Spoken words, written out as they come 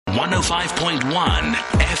105.1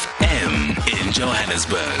 FM in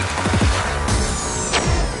Johannesburg.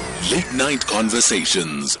 Late Night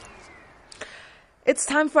Conversations. It's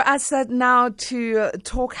time for us now to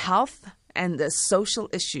talk health and the social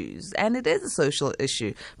issues. And it is a social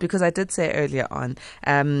issue because I did say earlier on,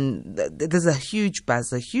 there's a huge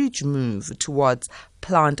buzz, a huge move towards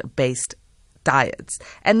plant-based diets,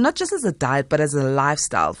 and not just as a diet but as a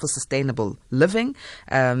lifestyle for sustainable living,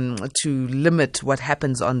 to limit what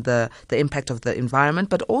happens on the impact of the environment,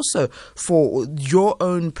 but also for your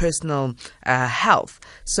own personal health.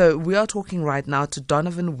 So we are talking right now to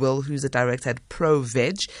Donovan Will, who's a director at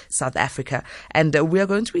ProVeg South Africa, and we are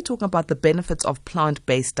going to be talking about the benefits of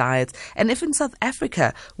plant-based diets, and if in South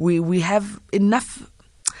Africa we have enough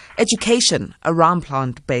education around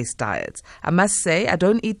plant-based diets. I must say, I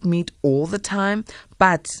don't eat meat all the time,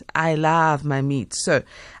 but I love my meat. So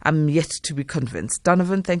I'm yet to be convinced.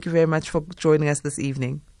 Donovan, thank you very much for joining us this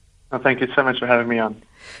evening. Well, thank you so much for having me on.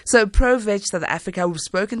 So ProVeg South Africa, we've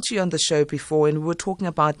spoken to you on the show before, and we were talking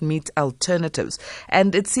about meat alternatives.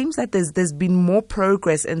 And it seems that there's been more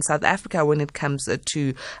progress in South Africa when it comes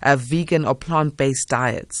to vegan or plant-based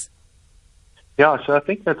diets. Yeah, so I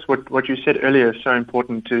think that's what you said earlier is so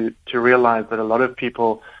important to realize that a lot of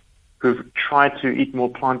people who've tried to eat more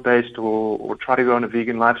plant-based or try to go on a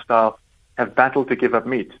vegan lifestyle have battled to give up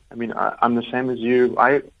meat. I mean, I'm the same as you.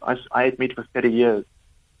 I ate meat for 30 years.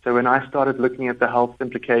 So when I started looking at the health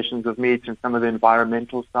implications of meat and some of the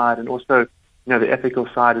environmental side and also, the ethical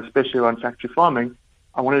side, especially around factory farming,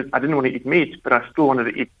 I didn't want to eat meat, but I still wanted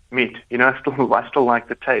to eat meat. I still like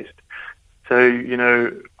the taste.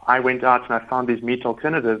 So, I went out and I found these meat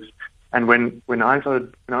alternatives. And when I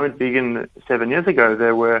went vegan 7 years ago,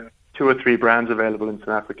 there were 2 or 3 brands available in South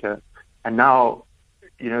Africa. And now,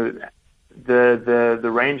 the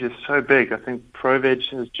range is so big. I think ProVeg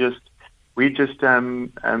we just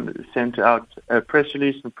sent out a press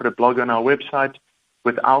release and put a blog on our website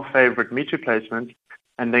with our favorite meat replacements.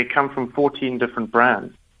 And they come from 14 different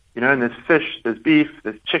brands. And there's fish, there's beef,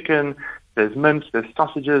 there's chicken, there's mince, there's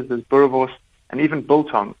sausages, there's boerewors, and even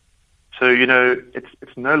biltong. So,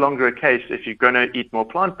 it's no longer a case if you're going to eat more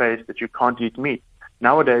plant-based that you can't eat meat.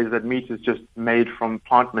 Nowadays, that meat is just made from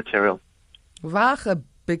plant material. Wache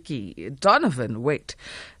Bikkie. Donovan, wait.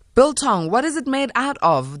 Biltong, what is it made out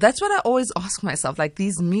of? That's what I always ask myself, like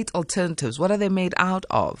these meat alternatives, what are they made out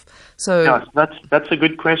of? So yeah, that's a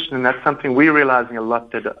good question, and that's something we're realizing a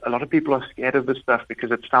lot, that a lot of people are scared of this stuff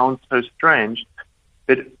because it sounds so strange.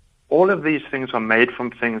 But all of these things are made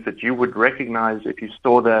from things that you would recognize if you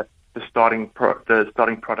saw the starting product.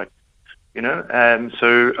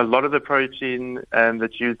 So a lot of the protein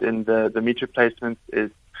that's used in the meat replacements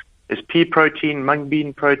is pea protein, mung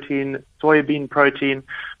bean protein, soybean protein,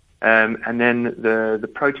 and then the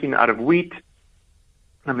protein out of wheat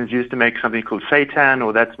is used to make something called seitan,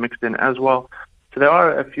 or that's mixed in as well. So there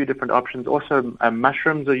are a few different options. Also,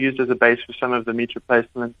 mushrooms are used as a base for some of the meat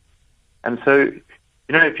replacements. And so,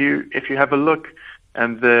 if you have a look,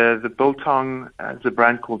 the biltong is a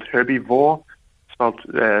brand called Herbivore, spelled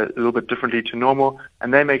a little bit differently to normal,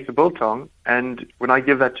 and they make the biltong. And when I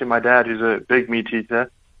give that to my dad, who's a big meat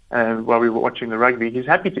eater, while we were watching the rugby, he's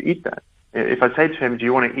happy to eat that. If I say to him, do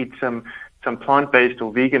you want to eat some plant-based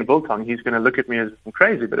or vegan biltong, he's going to look at me as I'm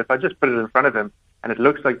crazy. But if I just put it in front of him and it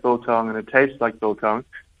looks like biltong and it tastes like biltong,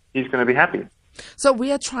 he's going to be happy. So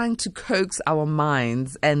we are trying to coax our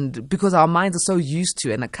minds, and because our minds are so used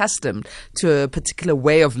to and accustomed to a particular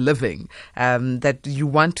way of living, that you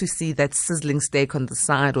want to see that sizzling steak on the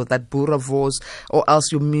side or that boerewors, or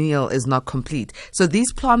else your meal is not complete. So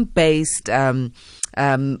these plant-based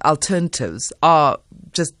alternatives are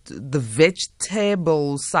just the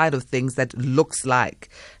vegetable side of things that looks like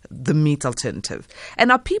the meat alternative.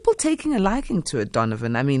 And are people taking a liking to it,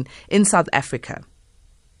 Donovan? I mean, in South Africa?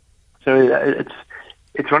 So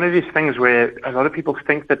it's one of these things where a lot of people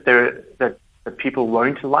think that people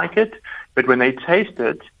won't like it, but when they taste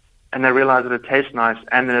it and they realize that it tastes nice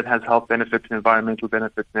and that it has health benefits and environmental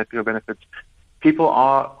benefits and ethical benefits, people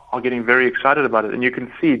are getting very excited about it. And you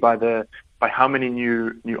can see by how many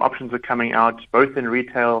new options are coming out, both in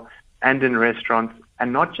retail and in restaurants,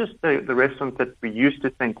 and not just the restaurants that we used to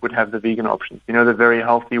think would have the vegan options. The very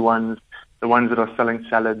healthy ones, the ones that are selling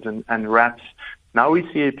salads and wraps. Now we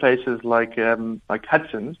see places like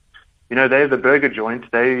Hudson's. They're the burger joint.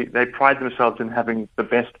 They pride themselves in having the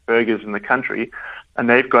best burgers in the country, and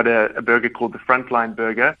they've got a burger called the Frontline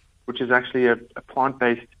Burger, which is actually a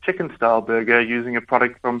plant-based chicken-style burger using a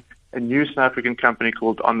product from a new South African company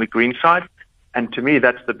called On the Green Side. And to me,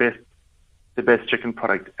 that's the best chicken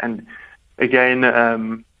product. And again,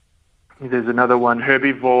 there's another one,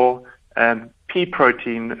 Herbivore. pea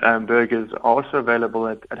protein burgers are also available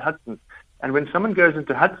at Hudson's. And when someone goes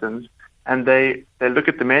into Hudson's and they look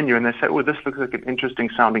at the menu and they say, oh, this looks like an interesting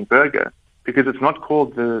sounding burger, because it's not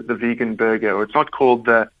called the vegan burger, or it's not called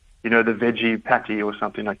the veggie patty or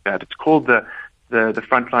something like that. It's called the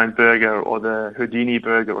frontline burger or the Houdini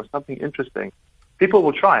burger or something interesting. People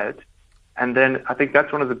will try it. And then I think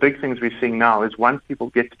that's one of the big things we're seeing now is once people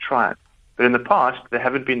get to try it. But in the past, there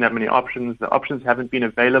haven't been that many options. The options haven't been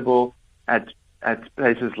available at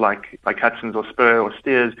places like Hudson's or Spur or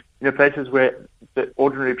Steers, places where the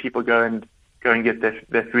ordinary people go and get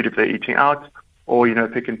their food if they're eating out, or,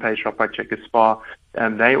 Pick and Pay, ShopRite, Checkers, Spar.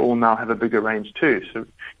 They all now have a bigger range too. So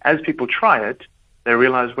as people try it, they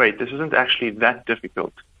realize, wait, this isn't actually that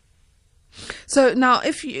difficult. So now,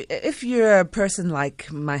 if you're a person like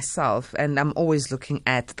myself, and I'm always looking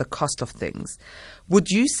at the cost of things, would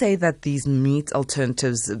you say that these meat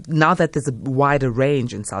alternatives, now that there's a wider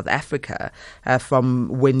range in South Africa from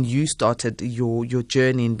when you started your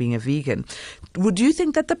journey in being a vegan, would you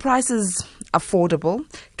think that the price is affordable?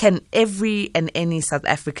 Can every and any South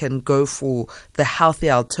African go for the healthy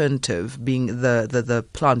alternative, being the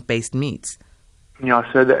plant-based meats? Yeah,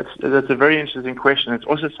 so that's a very interesting question. It's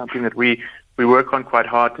also something that we work on quite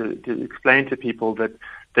hard to explain to people that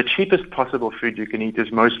the cheapest possible food you can eat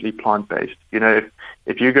is mostly plant-based.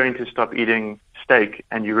 If you're going to stop eating steak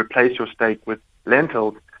and you replace your steak with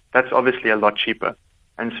lentils, that's obviously a lot cheaper.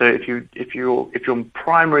 And so if your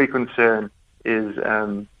primary concern is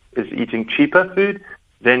eating cheaper food,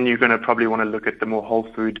 then you're going to probably want to look at the more whole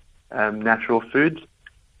food, natural foods.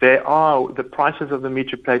 The prices of the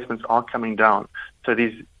meat replacements are coming down. So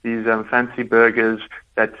these fancy burgers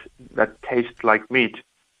that taste like meat,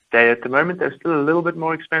 at the moment they're still a little bit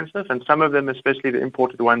more expensive, and some of them, especially the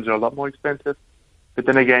imported ones, are a lot more expensive. But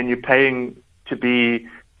then again, you're paying to be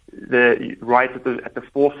right at the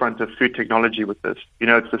forefront of food technology with this.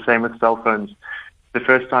 It's the same with cell phones. The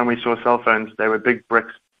first time we saw cell phones, they were big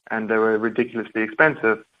bricks and they were ridiculously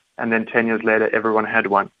expensive, and then 10 years later, everyone had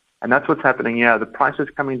one. And that's what's happening here. The price is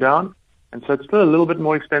coming down, and so it's still a little bit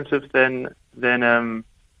more expensive than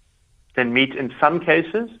meat in some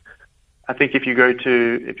cases. I think if you go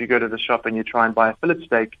to the shop and you try and buy a fillet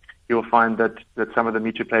steak, you'll find that some of the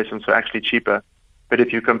meat replacements are actually cheaper. But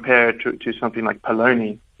if you compare it to something like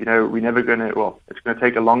polony, it's going to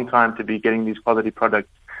take a long time to be getting these quality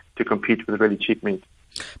products to compete with really cheap meat.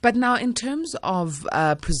 But now, in terms of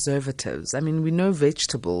preservatives, I mean, we know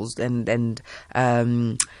vegetables and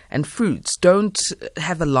fruits don't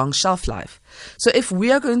have a long shelf life. So if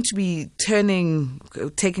we are going to be taking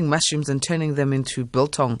mushrooms and turning them into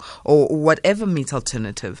biltong or whatever meat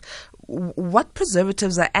alternative, what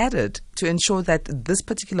preservatives are added to ensure that this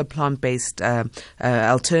particular plant-based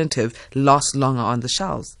alternative lasts longer on the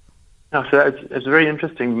shelves? No, so it's very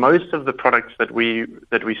interesting. Most of the products that we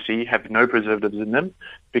see have no preservatives in them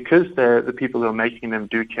because the people who are making them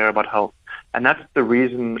do care about health. And that's the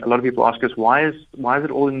reason a lot of people ask us, why is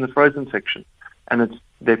it all in the frozen section? And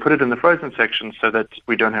they put it in the frozen section so that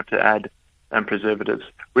we don't have to add preservatives.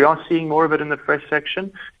 We are seeing more of it in the fresh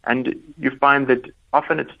section, and you find that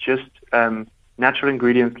often it's just natural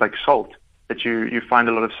ingredients like salt that you find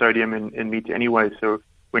a lot of sodium in meat anyway. So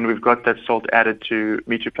when we've got that salt added to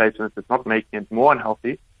meat replacements, it's not making it more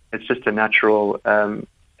unhealthy. It's just a natural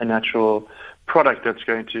product that's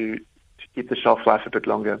going to keep the shelf life a bit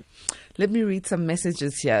longer. Let me read some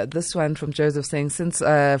messages here. This one from Joseph saying, since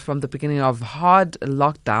from the beginning of hard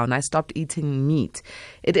lockdown, I stopped eating meat.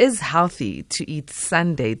 It is healthy to eat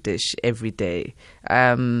Sunday dish every day.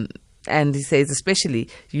 And he says, especially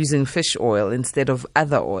using fish oil instead of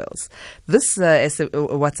other oils. This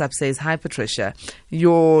WhatsApp says, hi, Patricia.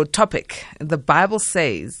 Your topic, the Bible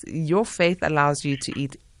says your faith allows you to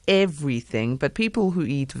eat everything, but people who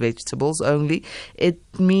eat vegetables only, it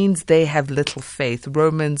means they have little faith.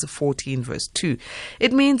 Romans 14 verse 2.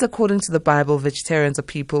 It means, according to the Bible, vegetarians are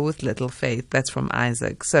people with little faith. That's from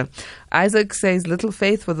Isaac. So Isaac says little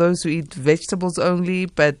faith for those who eat vegetables only,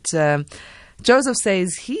 but Joseph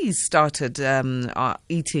says he's started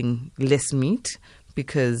eating less meat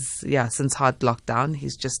because, since hard lockdown,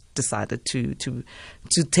 he's just decided to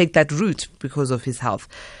take that route because of his health.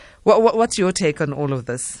 What's your take on all of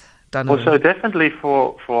this, Donovan? Well, so definitely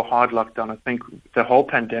for hard lockdown, I think the whole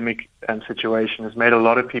pandemic situation has made a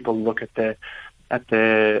lot of people look at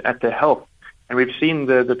their health, and we've seen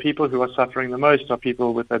the people who are suffering the most are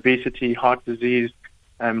people with obesity, heart disease,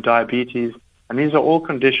 diabetes. And these are all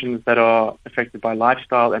conditions that are affected by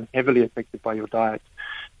lifestyle and heavily affected by your diet.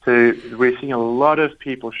 So we're seeing a lot of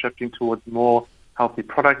people shifting towards more healthy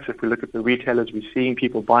products. If we look at the retailers, we're seeing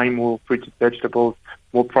people buying more fruits and vegetables,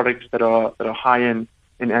 more products that are high in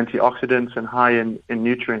antioxidants and high in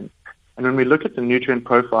nutrients. And when we look at the nutrient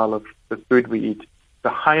profile of the food we eat, the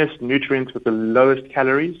highest nutrients with the lowest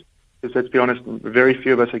calories, because let's be honest, very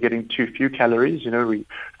few of us are getting too few calories.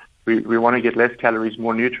 We want to get less calories,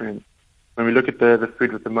 more nutrients. When we look at the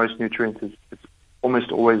food with the most nutrients, it's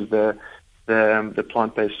almost always the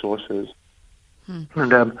plant-based sources. And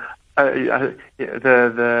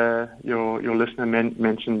your listener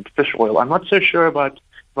mentioned fish oil. I'm not so sure about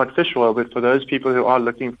fish oil, but for those people who are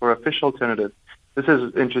looking for a fish alternative, this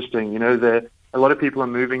is interesting. A lot of people are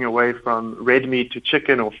moving away from red meat to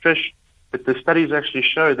chicken or fish, but the studies actually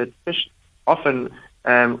show that fish often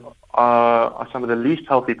are some of the least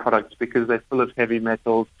healthy products because they're full of heavy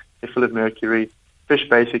metals, they're full of mercury. Fish,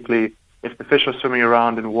 basically, if the fish are swimming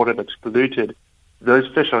around in water that's polluted, those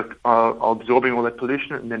fish are absorbing all that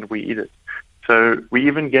pollution, and then we eat it. So we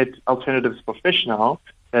even get alternatives for fish now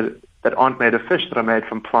that aren't made of fish, that are made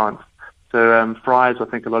from plants. So Fry's, I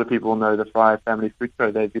think a lot of people know the Fry family food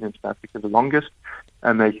co. They've been in South Africa the longest,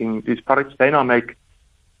 making these products. They now make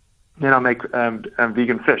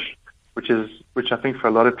vegan fish, which I think for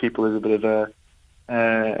a lot of people is a bit of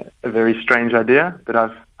a very strange idea.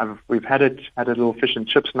 But we've had a little fish and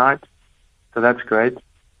chips night, so that's great.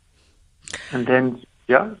 And then,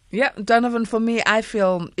 yeah, Donovan, for me, I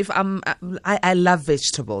feel I love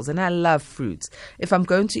vegetables and I love fruits. If I'm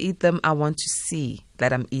going to eat them, I want to see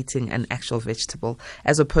that I'm eating an actual vegetable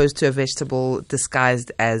as opposed to a vegetable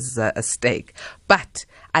disguised as a steak. But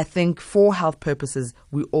I think for health purposes,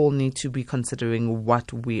 we all need to be considering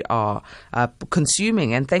what we are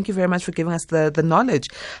consuming. And thank you very much for giving us the knowledge.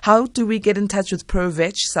 How do we get in touch with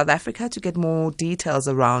ProVeg South Africa to get more details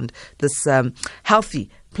around this healthy,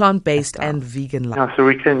 plant-based and vegan life? Yeah, so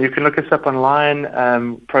you can look us up online,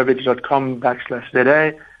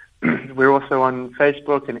 proveg.com/ZA. We're also on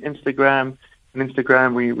Facebook and Instagram. On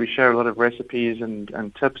Instagram, we share a lot of recipes and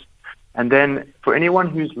tips. And then for anyone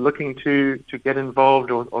who's looking to get involved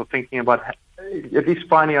or thinking about at least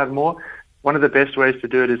finding out more, one of the best ways to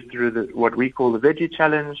do it is through what we call the Veggie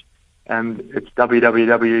Challenge. It's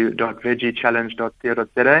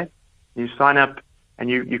www.veggiechallenge.co.za. You sign up and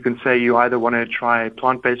you can say you either want to try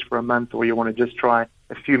plant-based for a month or you want to just try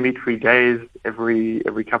a few meat-free days every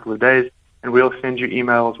couple of days. And we'll send you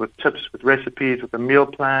emails with tips, with recipes, with a meal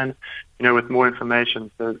plan, with more information.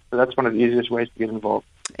 So that's one of the easiest ways to get involved.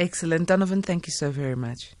 Excellent. Donovan, thank you so very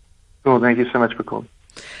much. Cool. Thank you so much for calling.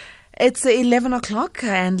 It's 11 o'clock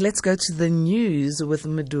and let's go to the news with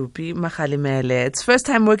Mudupi Makhalimele. It's first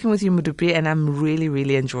time working with you, Mudupi, and I'm really,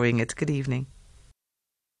 really enjoying it. Good evening.